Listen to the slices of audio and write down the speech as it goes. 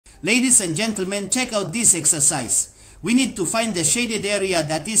Ladies and gentlemen, check out this exercise. We need to find the shaded area,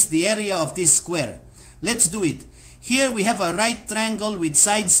 that is the area of this square. Let's do it. Here we have a right triangle with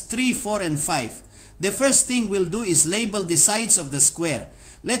sides 3, 4, and 5. The first thing we'll do is label the sides of the square.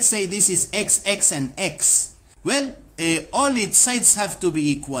 Let's say this is x, x, and x. Well, all its sides have to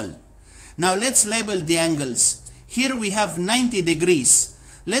be equal. Now let's label the angles. Here we have 90 degrees.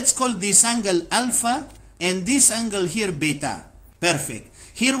 Let's call this angle alpha and this angle here beta. Perfect.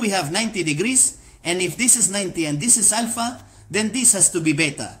 Here we have 90 degrees, and if this is 90 and this is alpha, then this has to be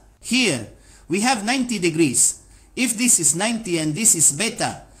beta. Here we have 90 degrees. If this is 90 and this is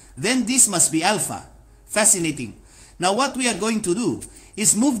beta, then this must be alpha. Fascinating. Now what we are going to do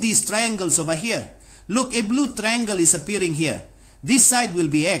is move these triangles over here. Look, a blue triangle is appearing here. This side will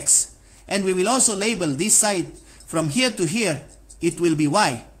be x, and we will also label this side from here to here, it will be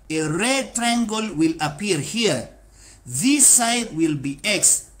y. A red triangle will appear here. This side will be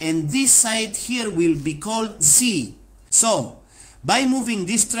x, and this side here will be called z. So, by moving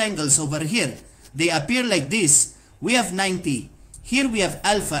these triangles over here, they appear like this. We have 90. Here we have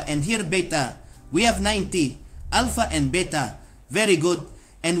alpha, and here beta. We have 90, alpha and beta. Very good.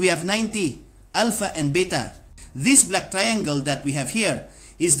 And we have 90, alpha and beta. This black triangle that we have here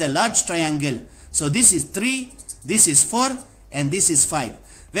is the large triangle. So this is 3, this is 4, and this is 5.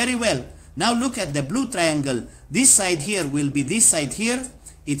 Very well. Now look at the blue triangle. This side here will be this side here.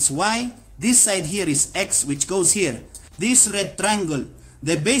 It's y. This side here is x, which goes here. This red triangle,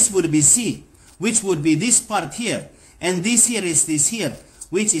 the base would be c, which would be this part here. And this here is this here,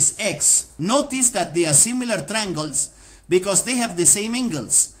 which is x. Notice that they are similar triangles because they have the same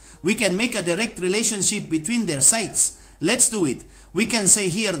angles. We can make a direct relationship between their sides. Let's do it. We can say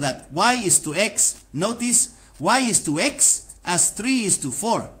here that y is to x. Notice, y is to x as 3 is to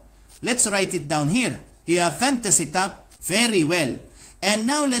 4. Let's write it down here. Here, fantasy top. Very well. And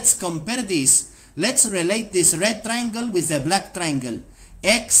now let's compare this. Let's relate this red triangle with the black triangle.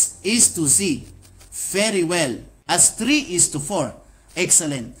 X is to z. Very well. As 3 is to 4.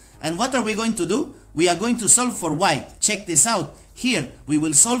 Excellent. And what are we going to do? We are going to solve for y. Check this out. Here, we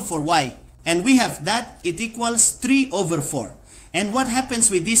will solve for y. And we have that it equals 3 over 4. And what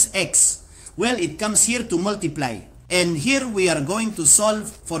happens with this x? Well, it comes here to multiply. And here we are going to solve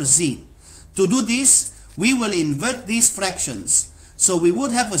for z. To do this, we will invert these fractions. So we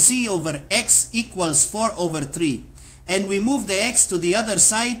would have a c over x equals 4 over 3. And we move the x to the other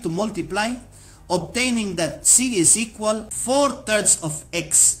side to multiply, obtaining that c is equal 4/3 of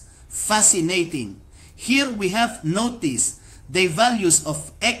x. Fascinating. Here we have, notice, the values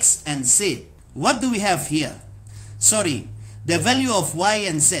of x and z. What do we have here? Sorry, the value of y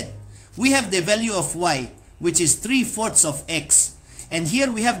and z. We have the value of y, which is 3/4 of x. And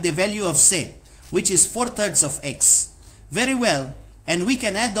here we have the value of z, which is 4/3 of x. Very well. And we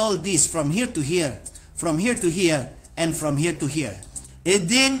can add all this from here to here, from here to here, and from here to here. And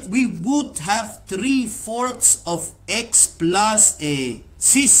then we would have 3/4 of x plus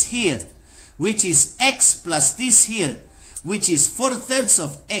this here, which is x plus this here, which is 4/3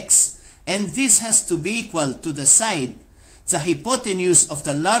 of x. And this has to be equal to the side, the hypotenuse of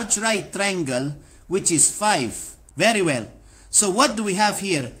the large right triangle, which is 5. Very well. So what do we have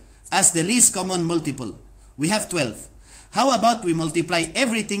here as the least common multiple? We have 12. How about we multiply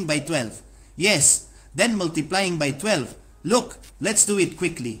everything by 12? Yes, then multiplying by 12. Look, let's do it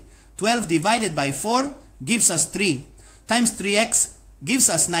quickly. 12 divided by 4 gives us 3. Times 3x gives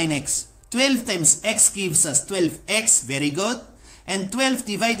us 9x. 12 times x gives us 12x. Very good. And 12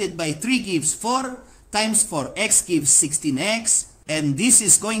 divided by 3 gives 4. Times 4x gives 16x. And this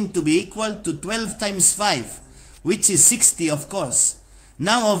is going to be equal to 12 times 5, which is 60, of course.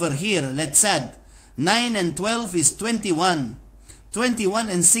 Now over here, let's add. 9 and 12 is 21. 21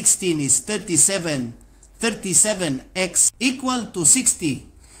 and 16 is 37. 37x equal to 60.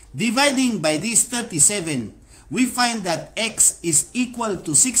 Dividing by this 37, we find that x is equal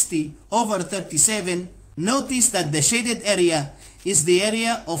to 60 over 37. Notice that the shaded area is the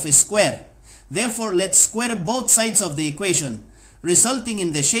area of a square. Therefore, let's square both sides of the equation, resulting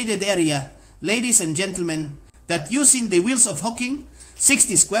in the shaded area, ladies and gentlemen, that using the wheels of Hawking,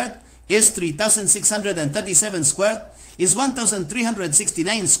 60 squared is 3,637 squared is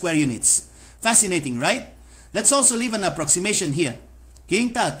 1,369 square units. Fascinating, right? Let's also leave an approximation here.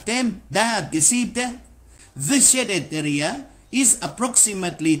 This shaded area is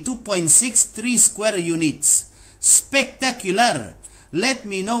approximately 2.63 square units. Spectacular! Let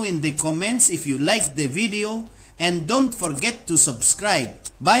me know in the comments if you liked the video, and don't forget to subscribe.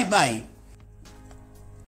 Bye bye.